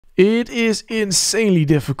It is insanely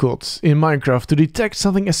difficult in Minecraft to detect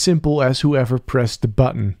something as simple as whoever pressed the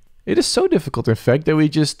button. It is so difficult, in fact, that we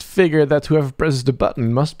just figure that whoever presses the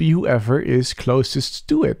button must be whoever is closest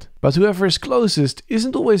to it. But whoever is closest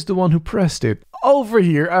isn't always the one who pressed it. Over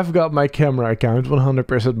here, I've got my camera account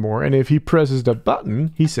 100% more, and if he presses the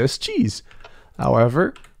button, he says cheese.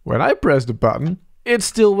 However, when I press the button, it's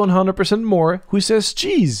still 100% more who says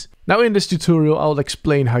cheese. Now in this tutorial, I'll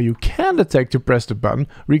explain how you can detect to press the button,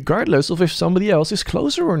 regardless of if somebody else is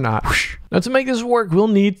closer or not. Now to make this work, we'll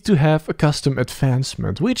need to have a custom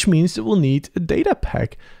advancement, which means that we'll need a data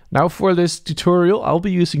pack. Now for this tutorial, I'll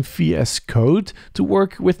be using VS Code to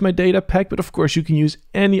work with my data pack, but of course you can use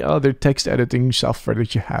any other text editing software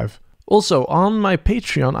that you have. Also, on my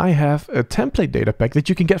Patreon, I have a template data pack that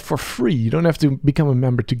you can get for free. You don't have to become a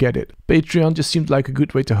member to get it. Patreon just seemed like a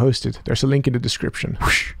good way to host it. There's a link in the description.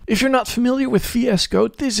 If you're not familiar with VS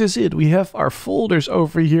Code, this is it. We have our folders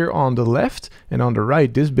over here on the left, and on the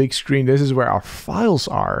right, this big screen, this is where our files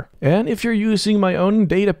are. And if you're using my own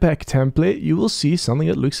data pack template, you will see something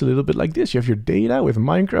that looks a little bit like this. You have your data with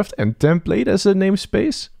Minecraft and template as a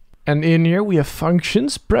namespace. And in here we have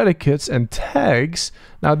functions, predicates, and tags.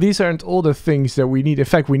 Now these aren't all the things that we need. In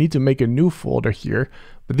fact, we need to make a new folder here.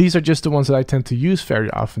 But these are just the ones that I tend to use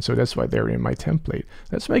very often, so that's why they're in my template.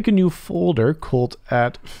 Let's make a new folder called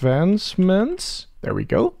advancements. There we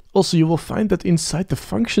go. Also, you will find that inside the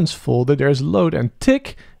functions folder there's load and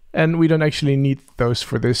tick. And we don't actually need those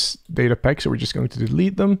for this data pack, so we're just going to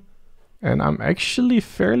delete them. And I'm actually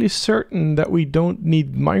fairly certain that we don't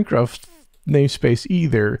need Minecraft namespace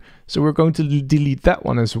either, so we're going to delete that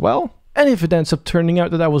one as well. And if it ends up turning out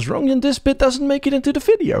that I was wrong and this bit doesn't make it into the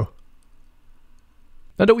video.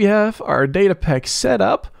 Now that we have our data pack set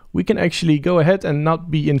up, we can actually go ahead and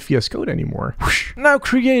not be in VS Code anymore. Now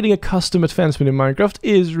creating a custom advancement in Minecraft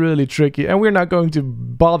is really tricky, and we're not going to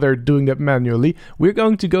bother doing that manually. We're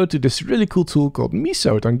going to go to this really cool tool called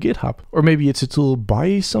Misode on GitHub. Or maybe it's a tool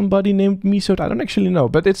by somebody named Misode, I don't actually know,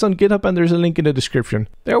 but it's on GitHub and there's a link in the description.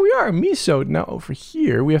 There we are, Misode. Now over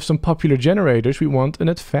here we have some popular generators. We want an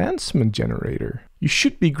advancement generator. You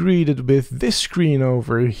should be greeted with this screen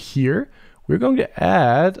over here. We're going to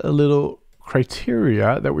add a little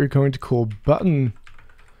criteria that we're going to call button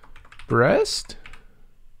pressed.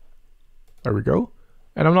 There we go.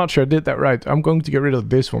 And I'm not sure I did that right. I'm going to get rid of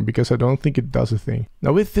this one because I don't think it does a thing.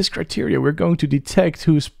 Now with this criteria, we're going to detect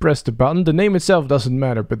who's pressed the button. The name itself doesn't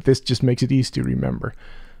matter, but this just makes it easy to remember.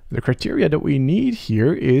 The criteria that we need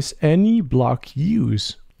here is any block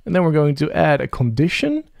use. And then we're going to add a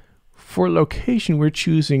condition. For location, we're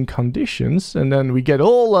choosing conditions, and then we get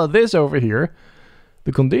all of this over here.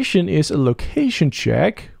 The condition is a location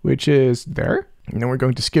check, which is there. And then we're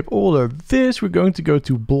going to skip all of this. We're going to go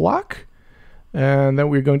to block. And then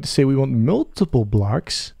we're going to say we want multiple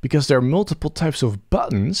blocks because there are multiple types of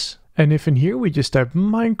buttons. And if in here we just type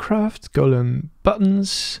Minecraft :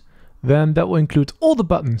 buttons, then that will include all the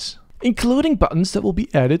buttons, including buttons that will be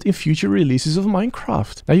added in future releases of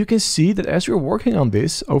Minecraft. Now you can see that as we're working on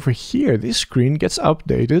this, over here, this screen gets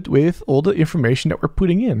updated with all the information that we're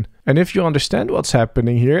putting in. And if you understand what's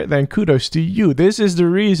happening here, then kudos to you. This is the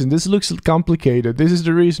reason. This looks complicated. This is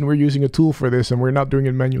the reason we're using a tool for this and we're not doing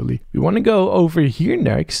it manually. We want to go over here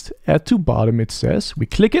next, add to bottom it says. We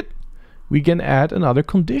click it, we can add another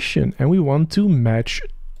condition and we want to match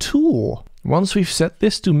tool. Once we've set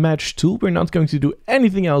this to match tool, we're not going to do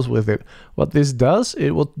anything else with it. What this does,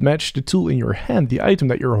 it will match the tool in your hand, the item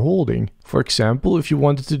that you're holding. For example, if you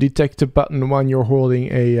wanted to detect a button when you're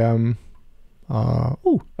holding a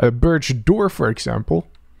birch door, for example,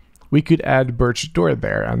 we could add birch door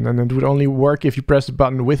there, and then it would only work if you press the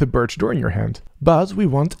button with a birch door in your hand. But we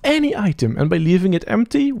want any item, and by leaving it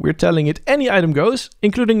empty, we're telling it any item goes,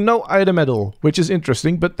 including no item at all, which is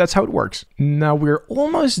interesting, but that's how it works. Now we're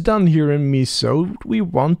almost done here in Misode. We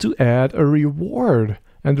want to add a reward,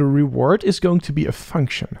 and the reward is going to be a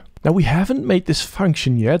function. Now we haven't made this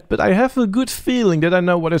function yet, but I have a good feeling that I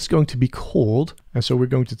know what it's going to be called. And so we're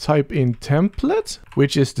going to type in template,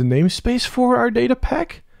 which is the namespace for our data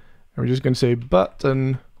pack. And we're just going to say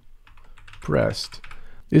button pressed.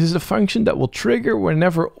 This is a function that will trigger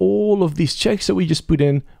whenever all of these checks that we just put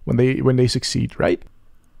in, when they succeed, right?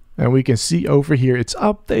 And we can see over here, it's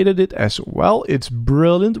updated it as well. It's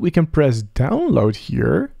brilliant. We can press download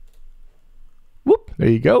here. Whoop, there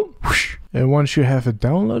you go. And once you have it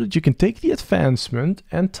downloaded, you can take the advancement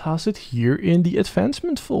and toss it here in the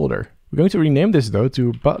advancement folder. We're going to rename this though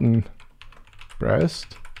to button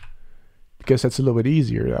pressed, because that's a little bit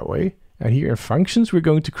easier that way. And here in functions, we're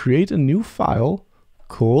going to create a new file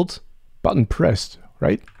called button pressed,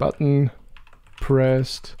 right? Button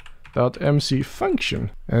pressed .mc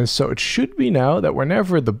function. And so it should be now that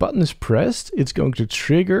whenever the button is pressed, it's going to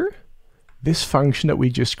trigger this function that we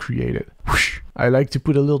just created. Whoosh. I like to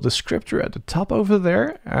put a little descriptor at the top over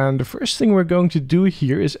there. And the first thing we're going to do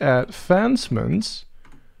here is advancements,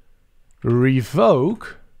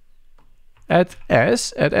 revoke, add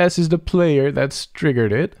s. Add s is the player that's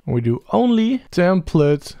triggered it. And we do only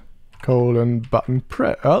template button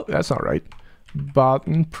press. Oh, that's not right.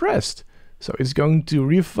 Button pressed. So it's going to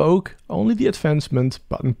revoke only the advancement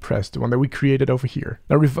button pressed, the one that we created over here.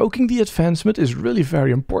 Now revoking the advancement is really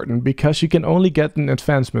very important because you can only get an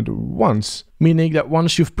advancement once, meaning that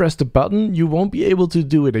once you've pressed the button, you won't be able to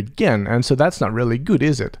do it again. And so that's not really good,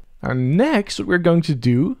 is it? And next what we're going to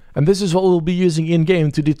do, and this is what we'll be using in game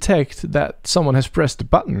to detect that someone has pressed the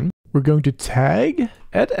button, we're going to tag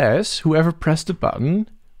add s, whoever pressed the button.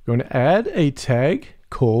 We're going to add a tag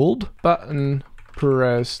called button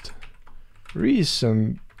pressed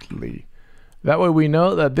recently. That way we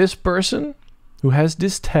know that this person who has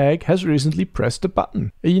this tag has recently pressed the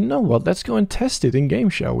button. And you know what? Let's go and test it in game,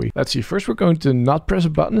 shall we? Let's see. First we're going to not press a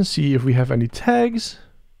button and see if we have any tags.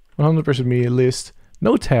 100% me list.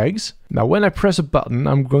 No tags. Now when I press a button,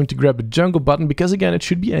 I'm going to grab a jungle button because again it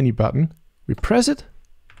should be any button. We press it.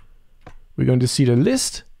 We're going to see the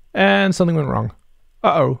list and something went wrong.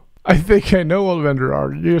 Uh-oh. I think I know what went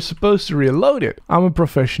wrong. You're supposed to reload it. I'm a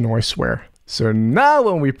professional, I swear. So now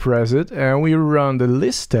when we press it and we run the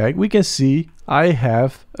list tag, we can see I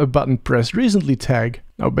have a button pressed recently tag.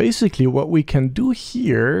 Now basically what we can do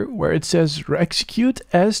here, where it says execute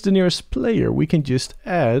as the nearest player, we can just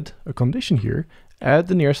add a condition here. Add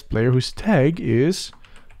the nearest player whose tag is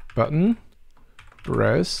button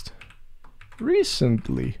pressed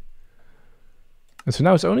recently. And so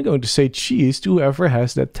now it's only going to say cheese to whoever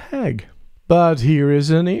has that tag. But here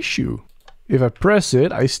is an issue. If I press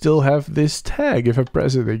it, I still have this tag. If I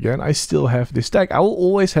press it again, I still have this tag. I will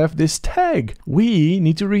always have this tag. We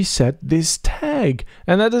need to reset this tag.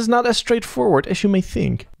 And that is not as straightforward as you may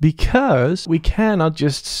think. Because we cannot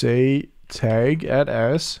just say tag add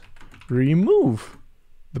as remove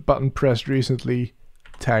the button pressed recently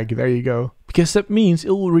tag. There you go. Because that means it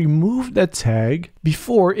will remove that tag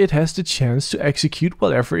before it has the chance to execute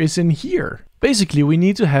whatever is in here. Basically, we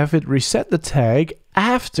need to have it reset the tag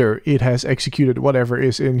after it has executed whatever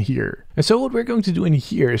is in here. And so what we're going to do in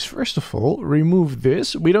here is first of all, remove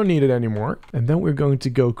this. We don't need it anymore. And then we're going to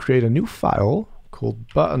go create a new file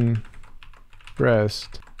called button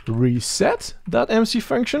pressed reset.mc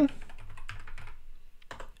function.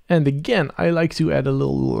 And again, I like to add a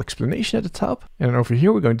little explanation at the top. And over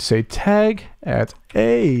here, we're going to say tag add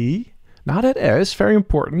a, not add s, very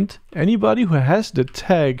important. Anybody who has the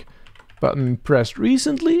tag button pressed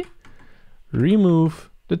recently, remove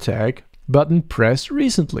the tag button pressed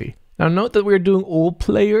recently. Now note that we're doing all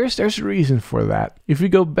players. There's a reason for that. If we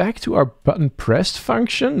go back to our button pressed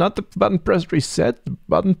function, not the button pressed reset, the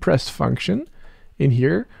button pressed function, in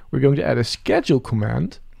here, we're going to add a schedule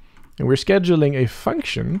command. And we're scheduling a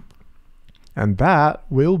function, and that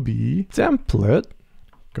will be template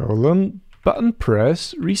button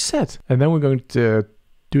press reset. And then we're going to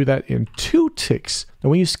do that in 2 ticks. Now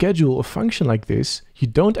when you schedule a function like this, you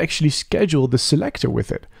don't actually schedule the selector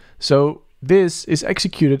with it. So this is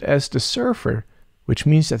executed as the server, which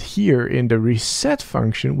means that here in the reset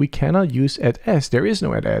function, we cannot use add s. There is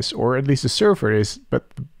no add s, or at least the server is, but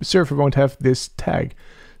the server won't have this tag.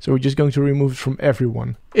 So we're just going to remove it from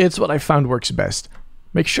everyone. It's what I found works best.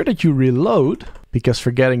 Make sure that you reload, because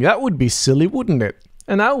forgetting that would be silly, wouldn't it?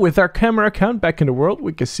 And now with our camera account back in the world,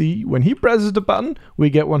 we can see when he presses the button, we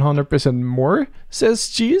get 100% more, says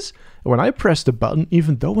cheese. And when I press the button,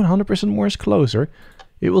 even though 100% more is closer,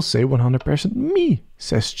 it will say 100% me,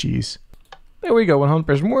 says cheese. There we go,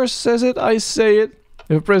 100% more says it, I say it.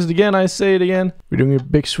 If I press it again, I say it again. We're doing a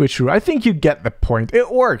big switch through. I think you get the point,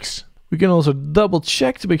 it works. We can also double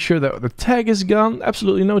check to make sure that the tag is gone.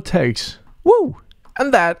 Absolutely no tags. Woo!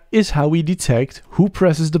 And that is how we detect who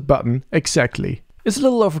presses the button exactly. It's a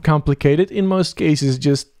little overcomplicated. In most cases,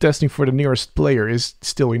 just testing for the nearest player is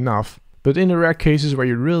still enough. But in the rare cases where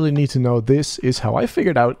you really need to know, this is how I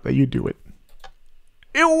figured out that you do it.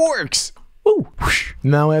 It works! Woo!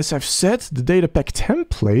 Now, as I've said, the datapack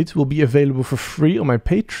template will be available for free on my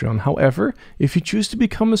Patreon. However, if you choose to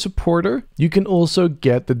become a supporter, you can also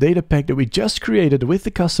get the datapack that we just created with the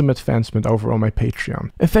custom advancement over on my Patreon.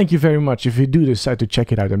 And thank you very much if you do decide to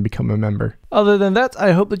check it out and become a member. Other than that,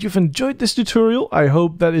 I hope that you've enjoyed this tutorial. I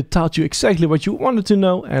hope that it taught you exactly what you wanted to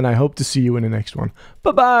know, and I hope to see you in the next one.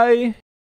 Bye bye!